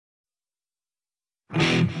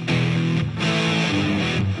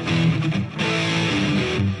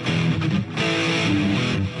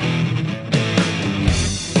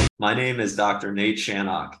My name is Dr. Nate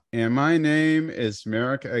Shannock. And my name is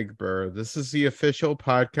Merrick Egbert. This is the official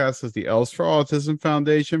podcast of the Else for Autism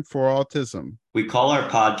Foundation for Autism. We call our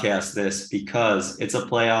podcast this because it's a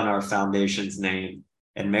play on our foundation's name,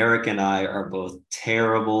 and Merrick and I are both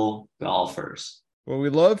terrible golfers. Well, we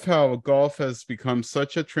love how golf has become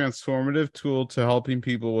such a transformative tool to helping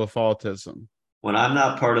people with autism. When I'm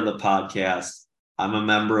not part of the podcast, I'm a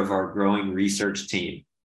member of our growing research team.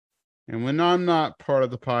 And when I'm not part of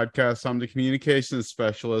the podcast, I'm the communications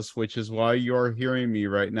specialist, which is why you're hearing me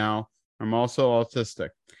right now. I'm also autistic.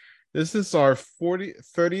 This is our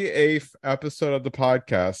 38th episode of the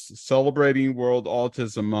podcast, celebrating World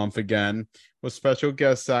Autism Month again, with special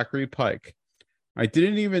guest Zachary Pike. I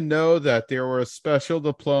didn't even know that there were special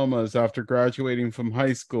diplomas after graduating from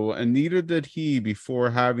high school, and neither did he before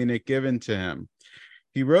having it given to him.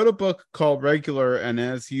 He wrote a book called Regular, and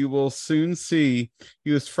as you will soon see,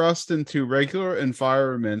 he was thrust into regular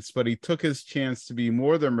environments, but he took his chance to be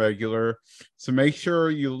more than regular. So make sure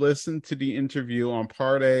you listen to the interview on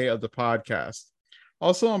part A of the podcast.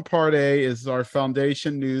 Also on part A is our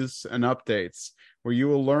foundation news and updates, where you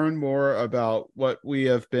will learn more about what we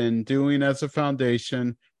have been doing as a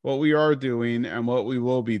foundation, what we are doing, and what we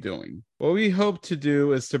will be doing. What we hope to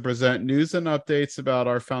do is to present news and updates about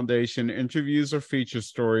our foundation, interviews or feature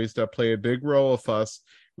stories that play a big role with us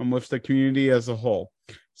and with the community as a whole.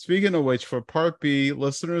 Speaking of which, for Part B,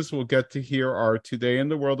 listeners will get to hear our Today in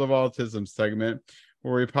the World of Autism segment,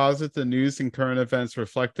 where we posit the news and current events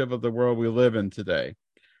reflective of the world we live in today.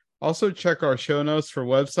 Also, check our show notes for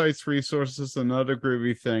websites, resources, and other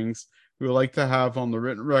groovy things we would like to have on the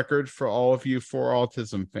written record for all of you for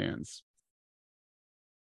autism fans.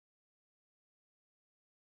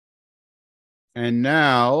 And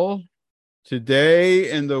now,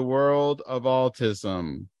 today in the world of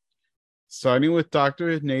autism, starting with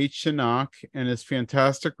Dr. Nate Shannock and his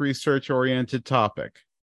fantastic research-oriented topic.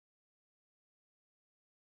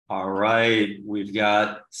 All right, we've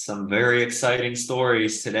got some very exciting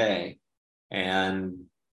stories today. And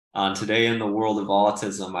on Today in the World of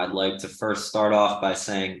Autism, I'd like to first start off by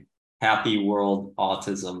saying Happy World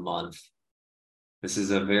Autism Month. This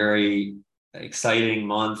is a very exciting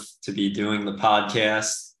month to be doing the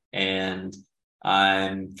podcast, and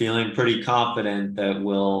I'm feeling pretty confident that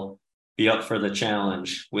we'll be up for the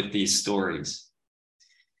challenge with these stories.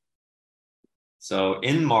 So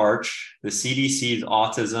in March, the CDC's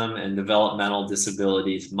Autism and Developmental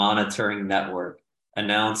Disabilities Monitoring Network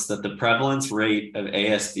announced that the prevalence rate of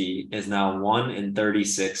ASD is now 1 in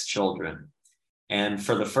 36 children, and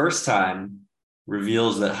for the first time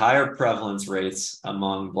reveals that higher prevalence rates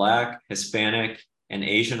among Black, Hispanic, and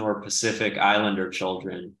Asian or Pacific Islander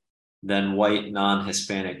children than white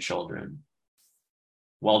non-Hispanic children.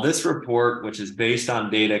 While this report, which is based on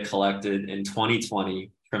data collected in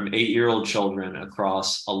 2020 from 8-year-old children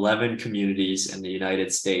across 11 communities in the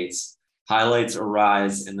United States, highlights a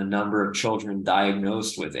rise in the number of children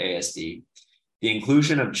diagnosed with ASD, the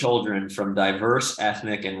inclusion of children from diverse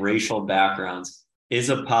ethnic and racial backgrounds is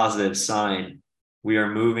a positive sign. We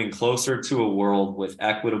are moving closer to a world with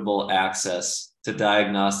equitable access to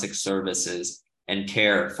diagnostic services and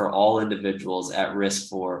care for all individuals at risk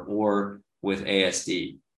for or with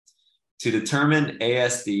ASD. To determine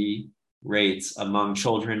ASD rates among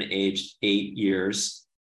children aged 8 years,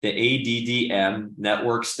 the ADDM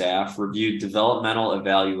network staff reviewed developmental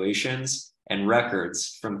evaluations and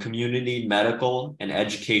records from community medical and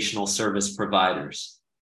educational service providers.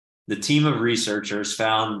 The team of researchers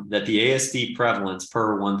found that the ASD prevalence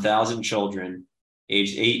per 1,000 children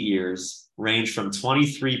aged 8 years ranged from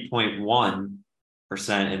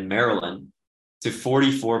 23.1% in Maryland to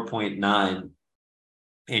 44.9%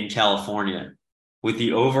 in California, with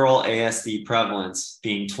the overall ASD prevalence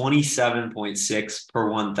being 27.6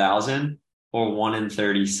 per 1,000 or 1 in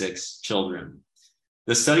 36 children.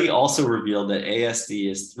 The study also revealed that ASD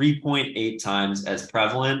is 3.8 times as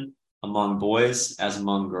prevalent among boys as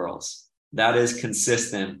among girls. That is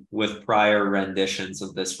consistent with prior renditions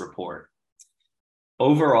of this report.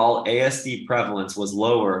 Overall, ASD prevalence was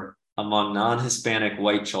lower among non-Hispanic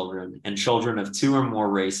white children and children of 2 or more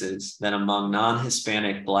races than among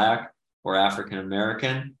non-Hispanic Black or African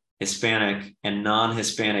American, Hispanic, and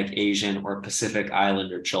non-Hispanic Asian or Pacific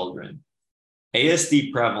Islander children.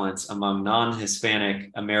 ASD prevalence among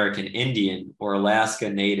non-Hispanic American Indian or Alaska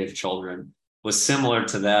Native children was similar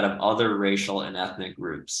to that of other racial and ethnic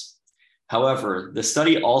groups. However, the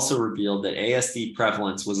study also revealed that ASD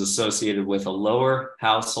prevalence was associated with a lower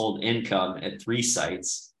household income at 3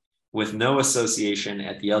 sites, with no association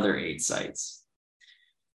at the other 8 sites.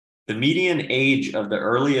 The median age of the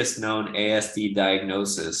earliest known ASD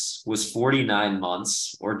diagnosis was 49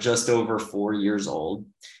 months, or just over 4 years old,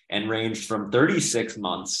 and ranged from 36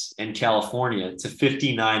 months in California to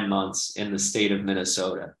 59 months in the state of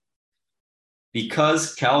Minnesota.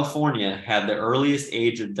 Because California had the earliest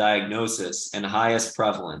age of diagnosis and highest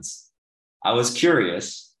prevalence, I was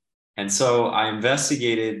curious, and so I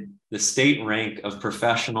investigated the state rank of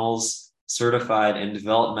professionals certified in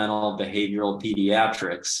developmental behavioral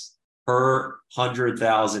pediatrics per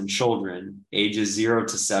 100,000 children ages 0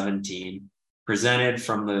 to 17, presented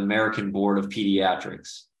from the American Board of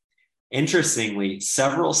Pediatrics. Interestingly,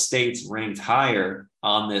 several states ranked higher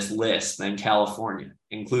on this list than California,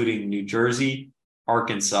 including New Jersey,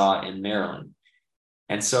 Arkansas, and Maryland.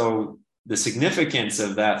 And so the significance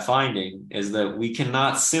of that finding is that we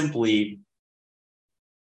cannot simply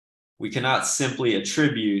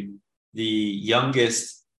attribute the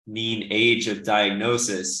youngest mean age of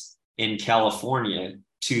diagnosis in California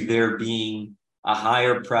to there being a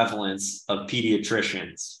higher prevalence of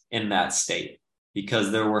pediatricians in that state, because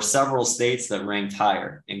there were several states that ranked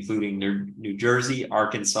higher, including New Jersey,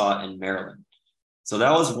 Arkansas, and Maryland. So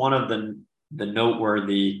that was one of the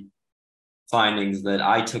noteworthy findings that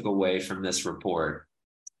I took away from this report.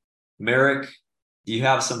 Merrick, do you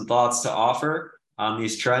have some thoughts to offer on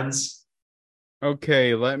these trends?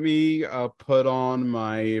 Okay, let me put on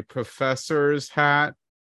my professor's hat,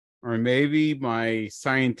 or maybe my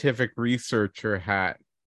scientific researcher hat.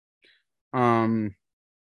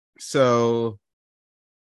 So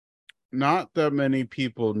not that many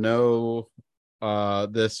people know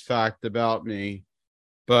this fact about me,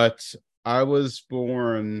 but I was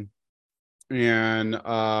born and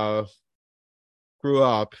grew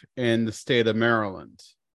up in the state of Maryland,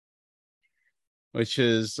 which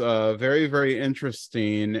is very, very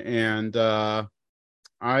interesting. And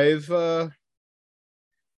I've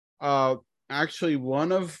actually,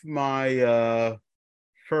 one of my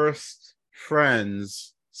first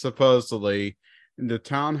friends, supposedly, in the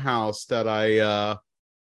townhouse that I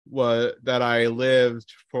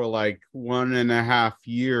lived for like 1.5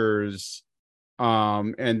 years,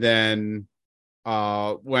 and then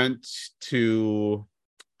went to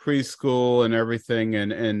preschool and everything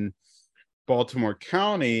in Baltimore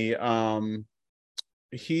County.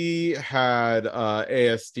 He had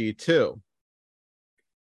ASD too.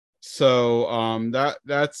 So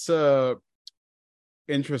that's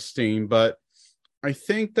interesting, but I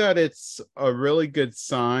think that it's a really good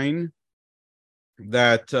sign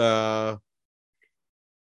that that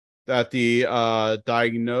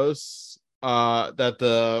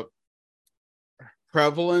the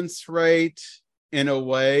prevalence rate, in a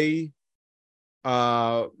way,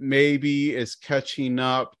 maybe is catching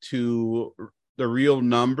up to the real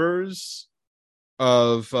numbers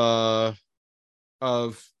of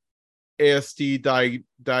ASD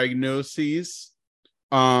diagnoses,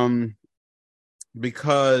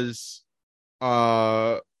 because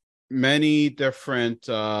many different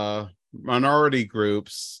minority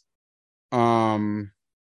groups have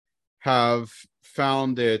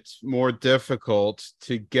found it more difficult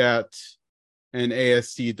to get an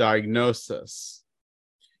ASD diagnosis.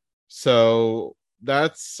 So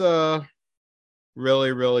that's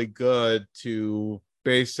really, really good to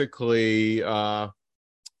basically have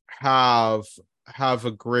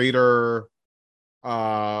a greater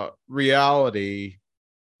reality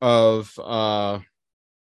of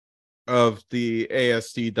the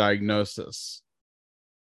ASD diagnosis.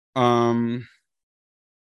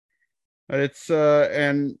 It's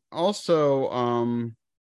and also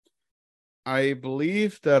I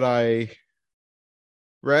believe that I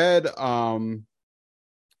read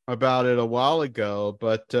about it a while ago,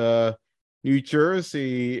 but New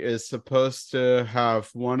Jersey is supposed to have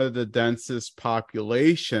one of the densest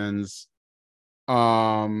populations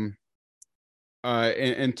in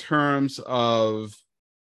terms of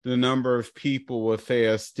the number of people with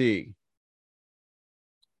ASD.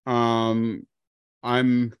 I'm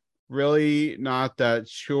really not that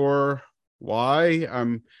sure why.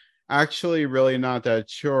 I'm actually really not that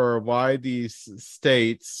sure why these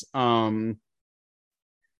states are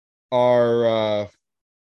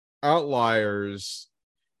outliers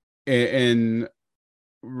in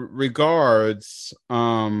regards,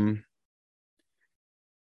 but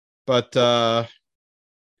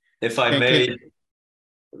If I may,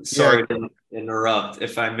 sorry to interrupt.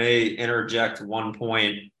 If I may interject one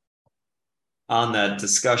point on that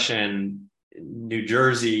discussion, New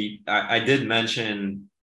Jersey, I did mention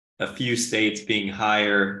a few states being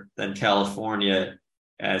higher than California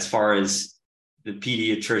as far as the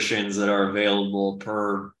pediatricians that are available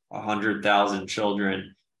per 100,000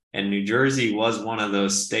 children. And New Jersey was one of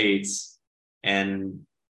those states. And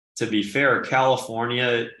to be fair,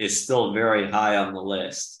 California is still very high on the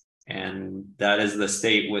list. And that is the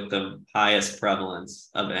state with the highest prevalence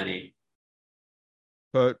of any.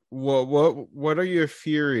 But what are your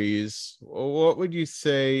theories? What would you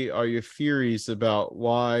say are your theories about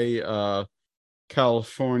why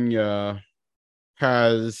California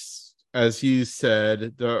has, as you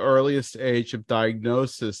said, the earliest age of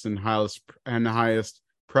diagnosis and highest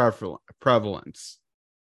prevalence?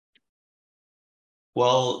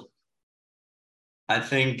 Well, I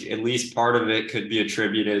think at least part of it could be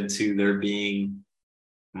attributed to there being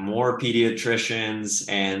more pediatricians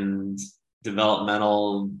and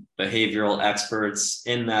developmental behavioral experts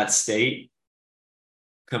in that state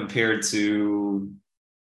compared to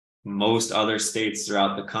most other states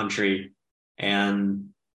throughout the country. And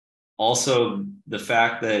also the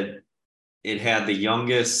fact that it had the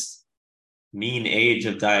youngest mean age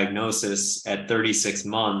of diagnosis at 36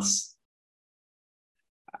 months.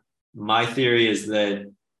 My theory is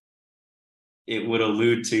that it would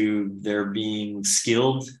allude to there being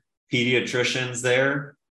skilled pediatricians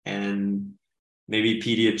there, and maybe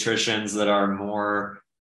pediatricians that are more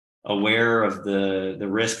aware of the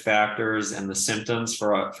risk factors and the symptoms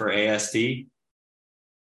for ASD.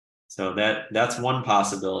 So that's one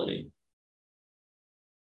possibility.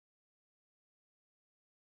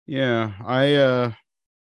 Yeah, I uh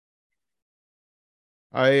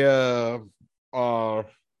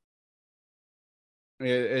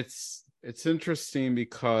it's interesting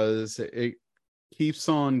because it keeps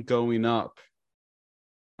on going up.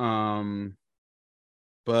 Um,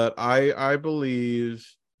 but I believe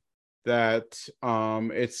that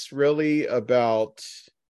it's really about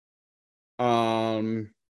um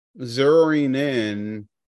zeroing in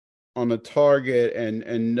on a target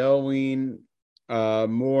and knowing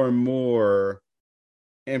more and more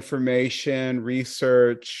information,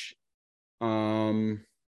 research, the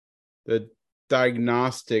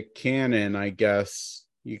diagnostic canon, I guess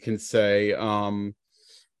you can say.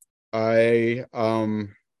 I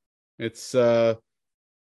it's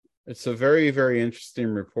it's a very, very interesting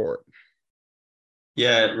report.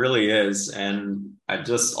 Yeah, it really is. And I'd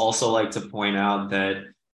just also like to point out that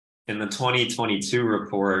in the 2022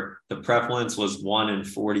 report, the prevalence was 1 in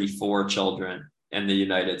 44 children in the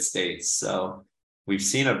United States. So we've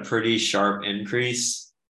seen a pretty sharp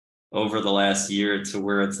increase over the last year to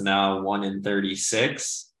where it's now 1 in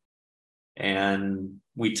 36. And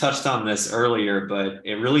we touched on this earlier, but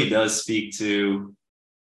it really does speak to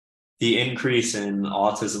the increase in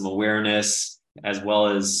autism awareness, as well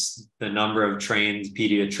as the number of trained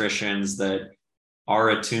pediatricians that are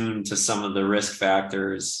attuned to some of the risk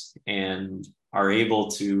factors and are able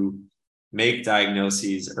to make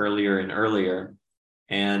diagnoses earlier and earlier.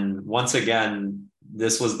 And once again,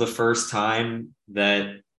 this was the first time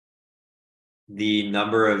that the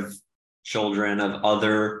number of children of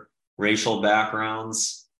other racial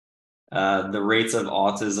backgrounds, the rates of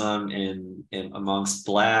autism in amongst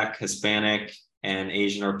Black, Hispanic, and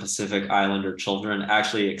Asian or Pacific Islander children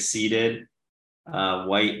actually exceeded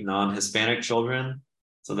white non-Hispanic children.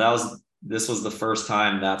 So this was the first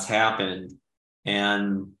time that's happened.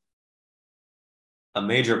 And a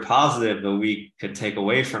major positive that we could take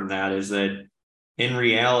away from that is that in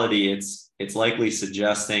reality, it's likely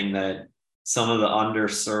suggesting that some of the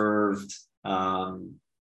underserved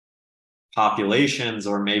populations,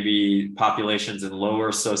 or maybe populations in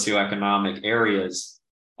lower socioeconomic areas,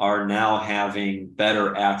 are now having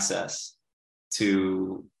better access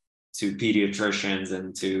to pediatricians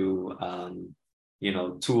and to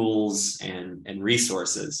tools and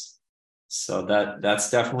resources. So that's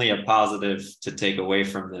definitely a positive to take away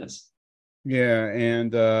from this. Yeah,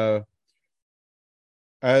 and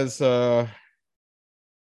as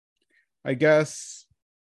I guess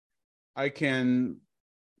I can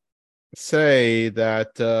say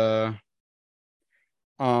that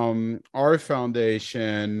our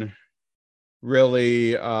foundation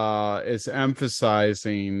really is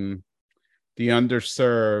emphasizing the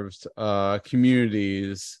underserved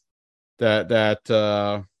communities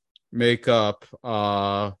that make up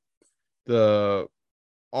the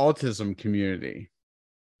autism community.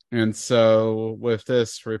 And so with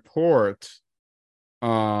this report,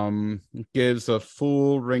 gives a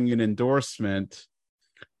full ringing endorsement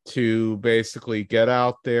to basically get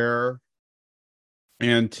out there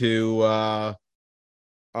and to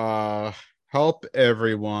help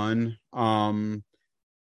everyone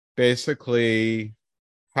basically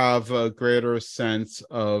have a greater sense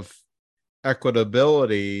of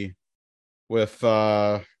equitability with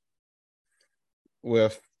the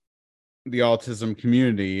autism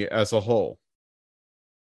community as a whole.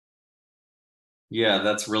 Yeah,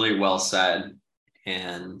 that's really well said.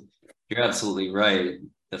 And you're absolutely right.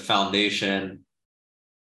 The foundation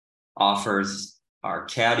offers our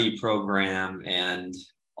caddy program and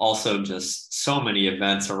also just so many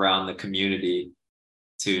events around the community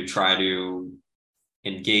to try to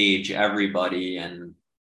engage everybody. And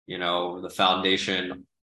the foundation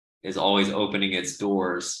is always opening its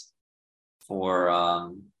doors for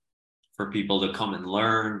for people to come and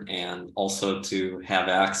learn, and also to have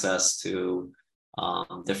access to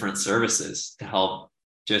different services to help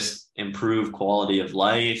just improve quality of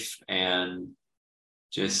life and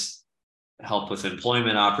just help with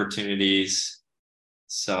employment opportunities.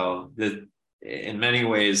 So in many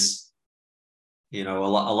ways, a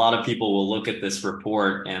lot of people will look at this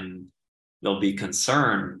report and they'll be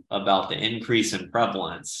concerned about the increase in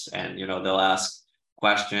prevalence, and they'll ask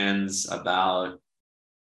questions about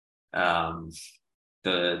um,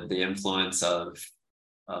 the influence of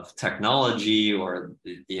technology, or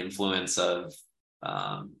the influence of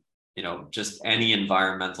just any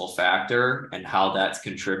environmental factor and how that's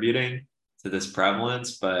contributing to this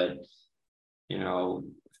prevalence. But you know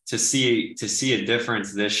to see a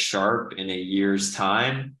difference this sharp in a year's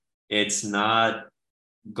time, it's not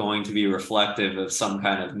going to be reflective of some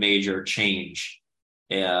kind of major change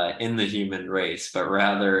in the human race, but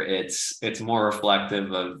rather it's more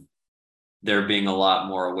reflective of there being a lot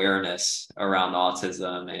more awareness around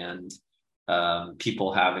autism, and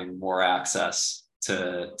people having more access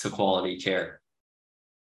to quality care.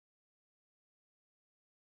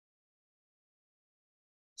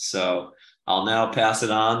 So I'll now pass it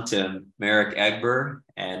on to Merrick Egber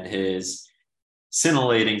and his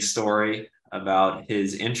scintillating story about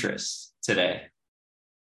his interests today.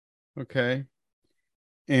 Okay.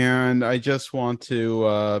 And I just want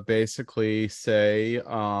to basically say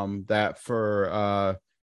that for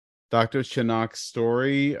Dr. Chinnock's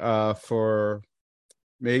story, for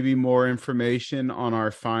maybe more information on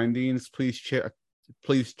our findings, please check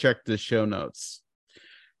the show notes.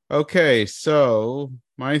 Okay, so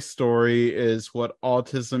my story is what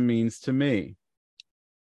autism means to me.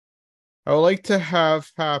 I would like to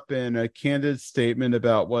have happen a candid statement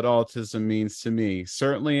about what autism means to me.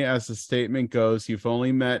 Certainly, as the statement goes, you've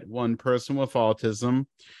only met one person with autism,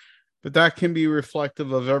 but that can be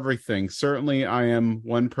reflective of everything. Certainly, I am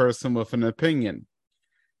one person with an opinion.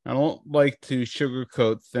 I don't like to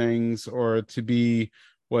sugarcoat things or to be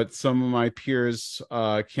what some of my peers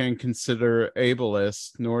can consider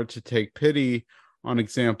ableist, nor to take pity on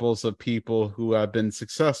examples of people who have been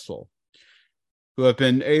successful, who have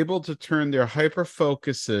been able to turn their hyper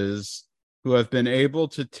focuses, who have been able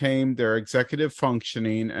to tame their executive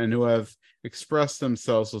functioning, and who have expressed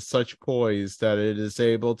themselves with such poise that it is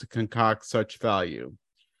able to concoct such value.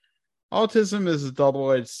 Autism is a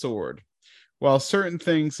double-edged sword. While certain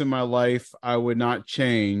things in my life I would not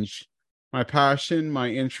change, my passion, my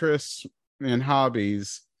interests, and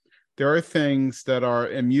hobbies, there are things that are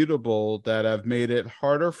immutable that have made it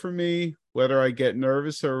harder for me, whether I get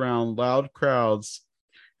nervous around loud crowds,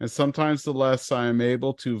 and sometimes the less I am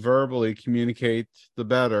able to verbally communicate, the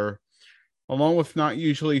better, along with not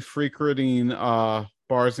usually frequenting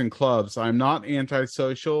bars and clubs. I'm not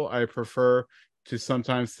antisocial. I prefer to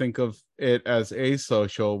sometimes think of it as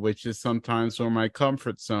asocial, which is sometimes where my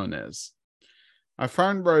comfort zone is. I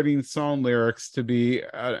find writing song lyrics to be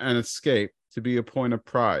an escape, to be a point of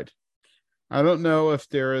pride. I don't know if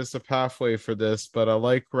there is a pathway for this, but I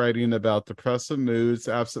like writing about depressive moods,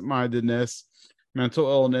 absent-mindedness, mental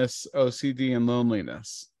illness, OCD, and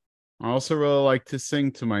loneliness. I also really like to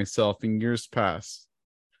sing to myself in years past.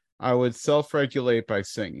 I would self-regulate by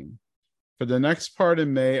singing. For the next part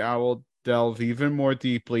in May, I will delve even more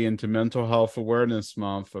deeply into Mental Health Awareness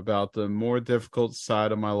Month about the more difficult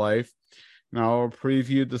side of my life, and I will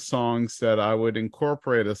preview the songs that I would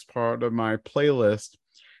incorporate as part of my playlist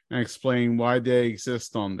and explain why they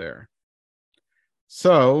exist on there.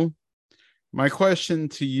 So, my question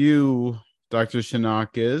to you, Dr. Chinnock,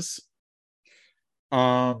 is,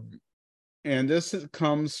 and this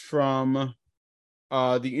comes from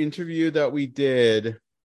the interview that we did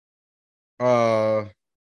a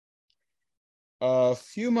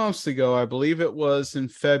few months ago. I believe it was in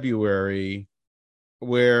February,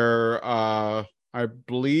 where I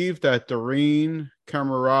believe that Doreen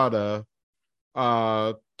Camerata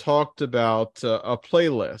talked about a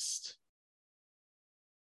playlist.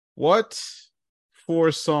 What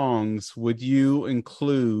 4 songs would you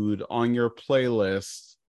include on your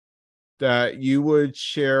playlist that you would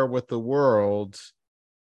share with the world,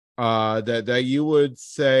 that you would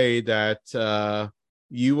say that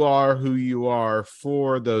you are who you are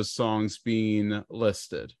for those songs being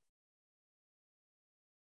listed?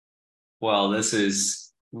 Well, this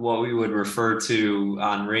is what we would refer to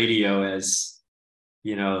on radio as,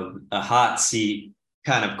 a hot seat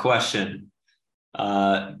kind of question.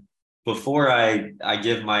 Uh, Before I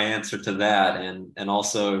give my answer to that, and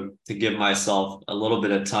also to give myself a little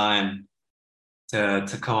bit of time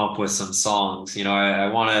to come up with some songs, I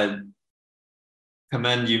want to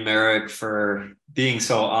commend you, Merrick, for being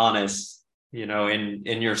so honest,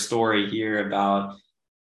 in your story here about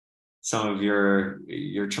some of your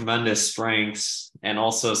tremendous strengths and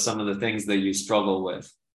also some of the things that you struggle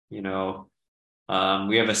with. We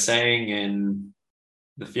have a saying in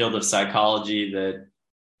the field of psychology that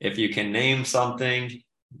if you can name something,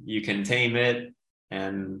 you can tame it.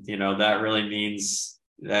 And, that really means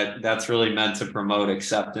that's really meant to promote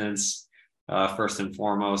acceptance, first and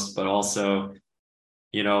foremost, but also,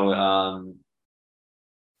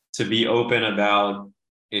 to be open about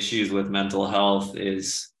issues with mental health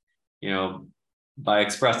is, by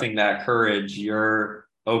expressing that courage, you're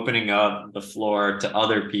opening up the floor to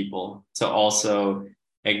other people to also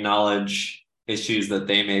acknowledge issues that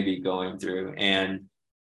they may be going through, and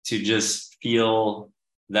to just feel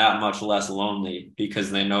that much less lonely because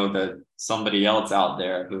they know that somebody else out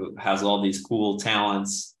there who has all these cool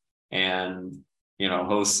talents and,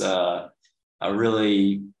 hosts a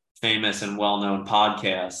really famous and well-known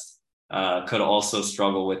podcast could also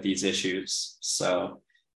struggle with these issues. So,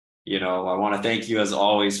 I want to thank you as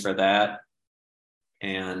always for that.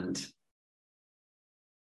 And,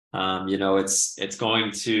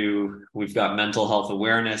 we've got mental health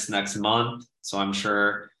awareness next month. So I'm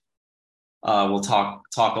sure we'll talk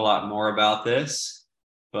a lot more about this,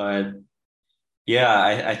 but yeah,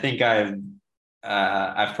 I think I've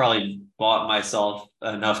probably bought myself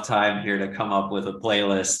enough time here to come up with a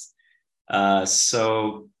playlist.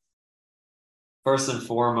 So first and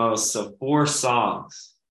foremost, so 4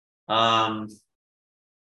 songs.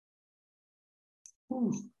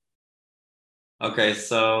 Okay,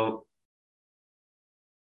 so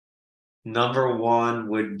number 1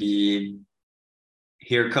 would be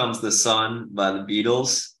 "Here Comes the Sun" by the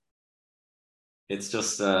Beatles. It's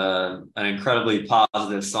just an incredibly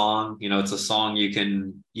positive song. It's a song you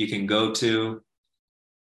can go to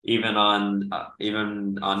even on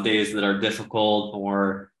days that are difficult,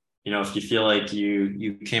 or if you feel like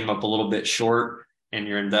you came up a little bit short in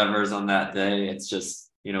your endeavors on that day. It's just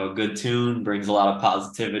a good tune, brings a lot of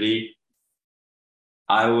positivity.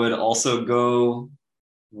 I would also go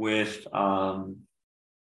with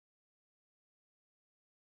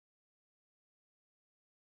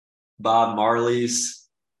Bob Marley's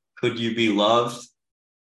 "Could You Be Loved."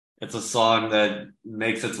 It's a song that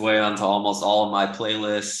makes its way onto almost all of my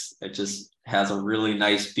playlists. It just has a really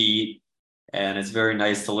nice beat, and it's very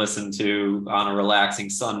nice to listen to on a relaxing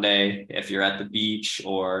Sunday if you're at the beach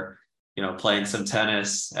or, playing some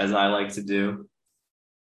tennis, as I like to do.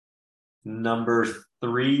 Number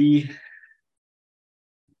 3,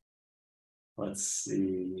 let's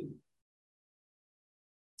see.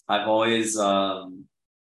 I've always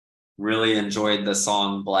really enjoyed the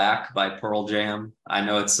song "Black" by Pearl Jam. I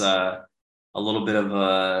know it's a little bit of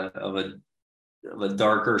a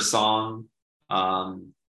darker song,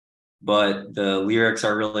 but the lyrics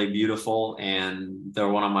are really beautiful, and they're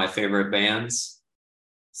one of my favorite bands.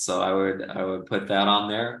 So I would put that on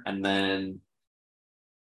there. And then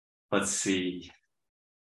let's see.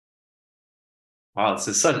 Wow, this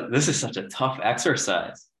is such a tough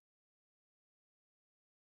exercise.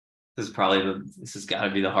 This has got to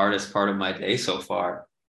be the hardest part of my day so far.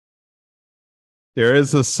 There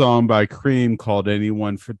is a song by Cream called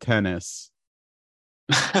 "Anyone for Tennis."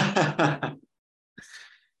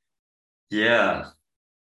 Yeah.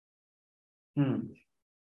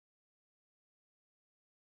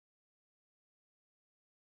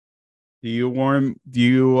 Do you warm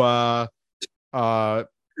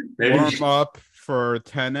up for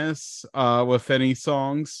tennis with any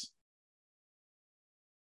songs?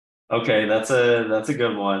 Okay, that's a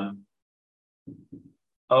good one.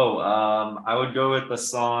 Oh, I would go with the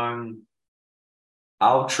song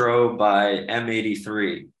 "Outro" by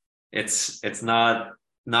M83. It's not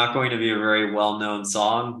going to be a very well-known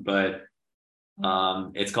song, but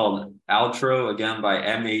it's called "Outro" again by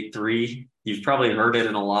M83. You've probably heard it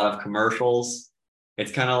in a lot of commercials.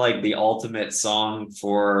 It's kind of like the ultimate song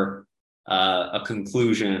for a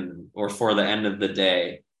conclusion or for the end of the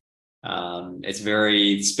day. It's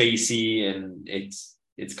very spacey, and it's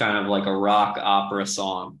kind of like a rock opera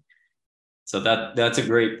song. So that's a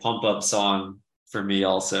great pump up song for me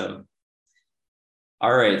also.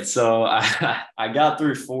 All right, so I got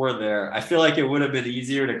through 4 there. I feel like it would have been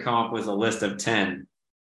easier to come up with a list of 10,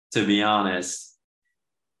 to be honest.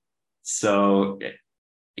 So,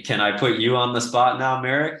 Can I put you on the spot now,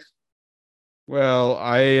 Merrick? Well,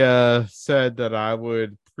 I said that I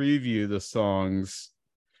would preview the songs.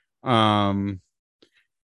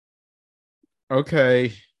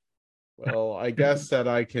 Okay. Well, I guess that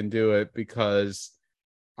I can do it because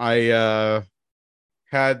I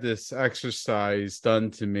had this exercise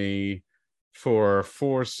done to me for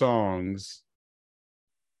 4 songs.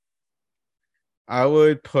 I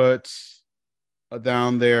would put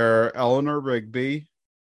down there Eleanor Rigby.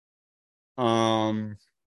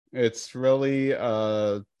 It's really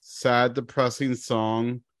a sad, depressing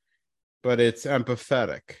song, but it's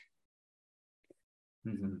empathetic.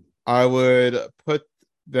 Mm-hmm. I would put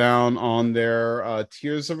down on there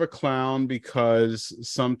Tears of a Clown because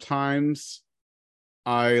sometimes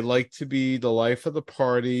I like to be the life of the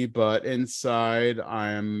party, but inside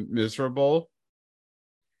I am miserable.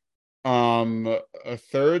 A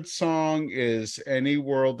third song is Any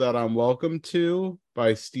World That I'm Welcome To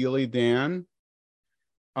by Steely Dan.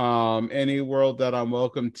 Any world that I'm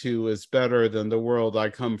welcome to is better than the world I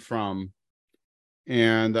come from.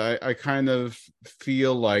 And I kind of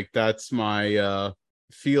feel like that's my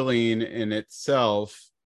feeling in itself.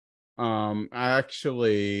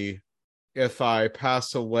 Actually, if I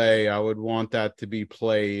pass away, I would want that to be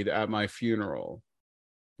played at my funeral.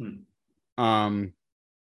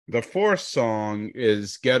 The fourth song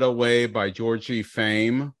is Get Away by Georgie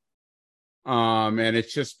Fame. And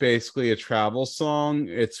it's just basically a travel song.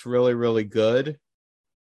 It's really, really good.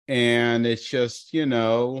 And it's just,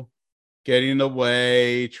 getting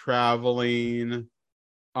away, traveling,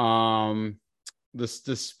 the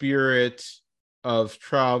spirit of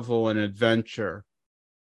travel and adventure.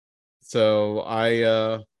 So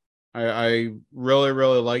I really,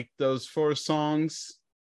 really like those 4 songs.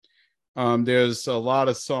 There's a lot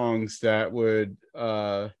of songs that would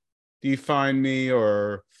define me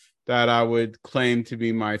or that I would claim to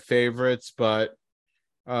be my favorites, but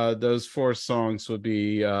those 4 songs would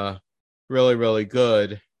be really, really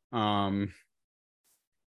good.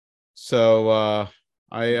 So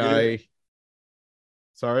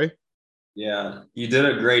sorry. Yeah, you did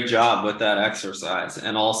a great job with that exercise,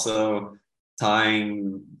 and also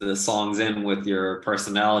tying the songs in with your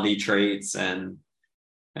personality traits and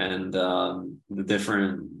the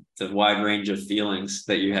wide range of feelings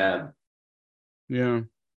that you have. Yeah.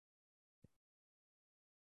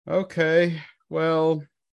 Okay. Well,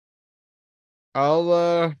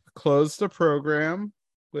 I'll close the program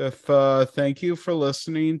with thank you for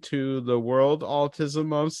listening to the World Autism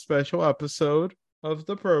Month special episode of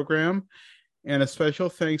the program, and a special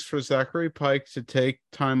thanks for Zachary Pike to take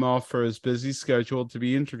time off for his busy schedule to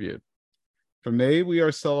be interviewed. For May, we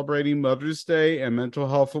are celebrating Mother's Day and Mental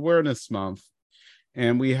Health Awareness Month,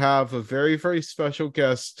 and we have a very, very special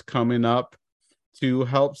guest coming up to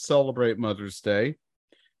help celebrate Mother's Day.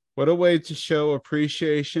 What a way to show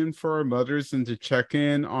appreciation for our mothers and to check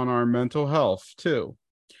in on our mental health, too.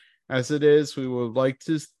 As it is, we would like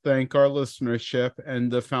to thank our listenership and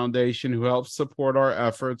the foundation who helps support our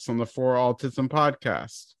efforts on the For Autism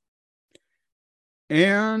podcast.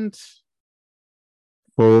 And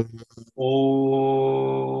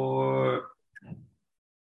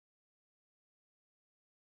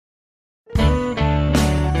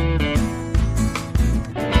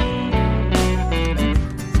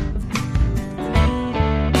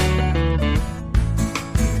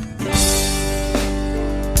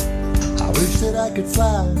that I could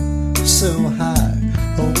fly so high,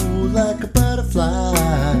 oh, like a butterfly.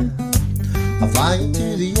 I fly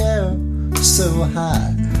into the air so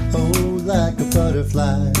high, oh, like a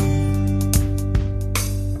butterfly.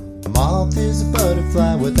 A moth is a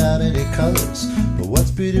butterfly without any colors, but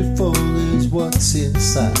what's beautiful is what's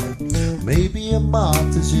inside. Maybe a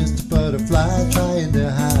moth is just a butterfly trying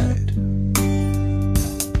to hide.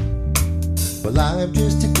 Well, I'm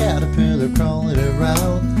just a caterpillar crawling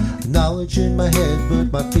around, knowledge in my head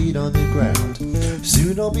but my feet on the ground.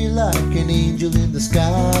 Soon I'll be like an angel in the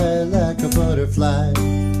sky, like a butterfly.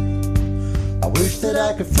 I wish that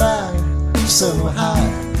I could fly so high,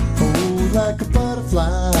 oh, like a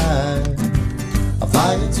butterfly. I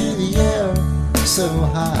fly into the air so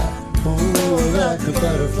high, oh, like a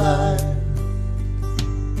butterfly.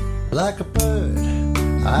 Like a bird,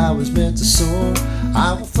 I was meant to soar.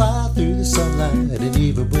 I will fly through the sunlight and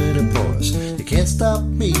even when it pours. You can't stop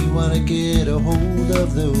me when I get a hold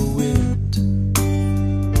of the wind.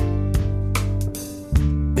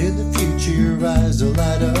 In the future your eyes will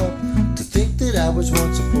light up to think that I was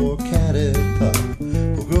once a poor caterpillar.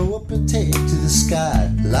 We'll grow up and take to the sky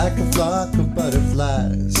like a flock of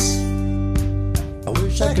butterflies. I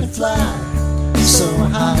wish I could fly so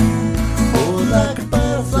high, oh, like a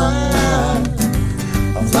butterfly.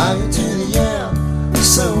 I fly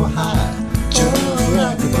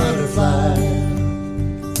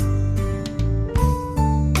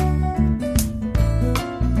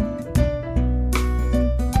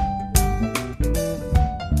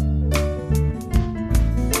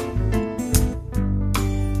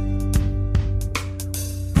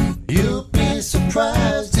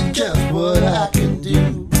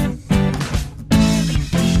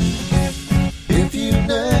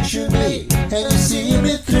and you see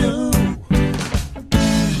me through.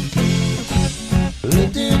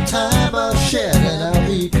 In due time I'll shed and I'll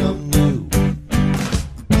become new.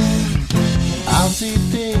 I'll see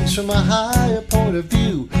things from a higher point of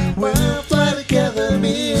view. We'll fly together,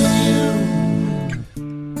 me and you.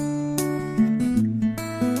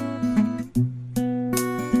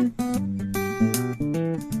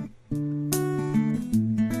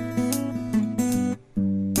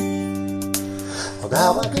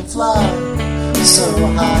 Now I can fly so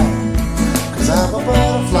high, 'cause I'm a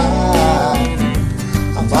butterfly.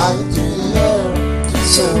 I'm flying through the air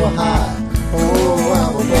so high. Oh,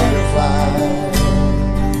 I'm a butterfly.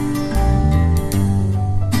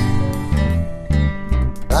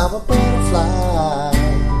 I'm a butterfly.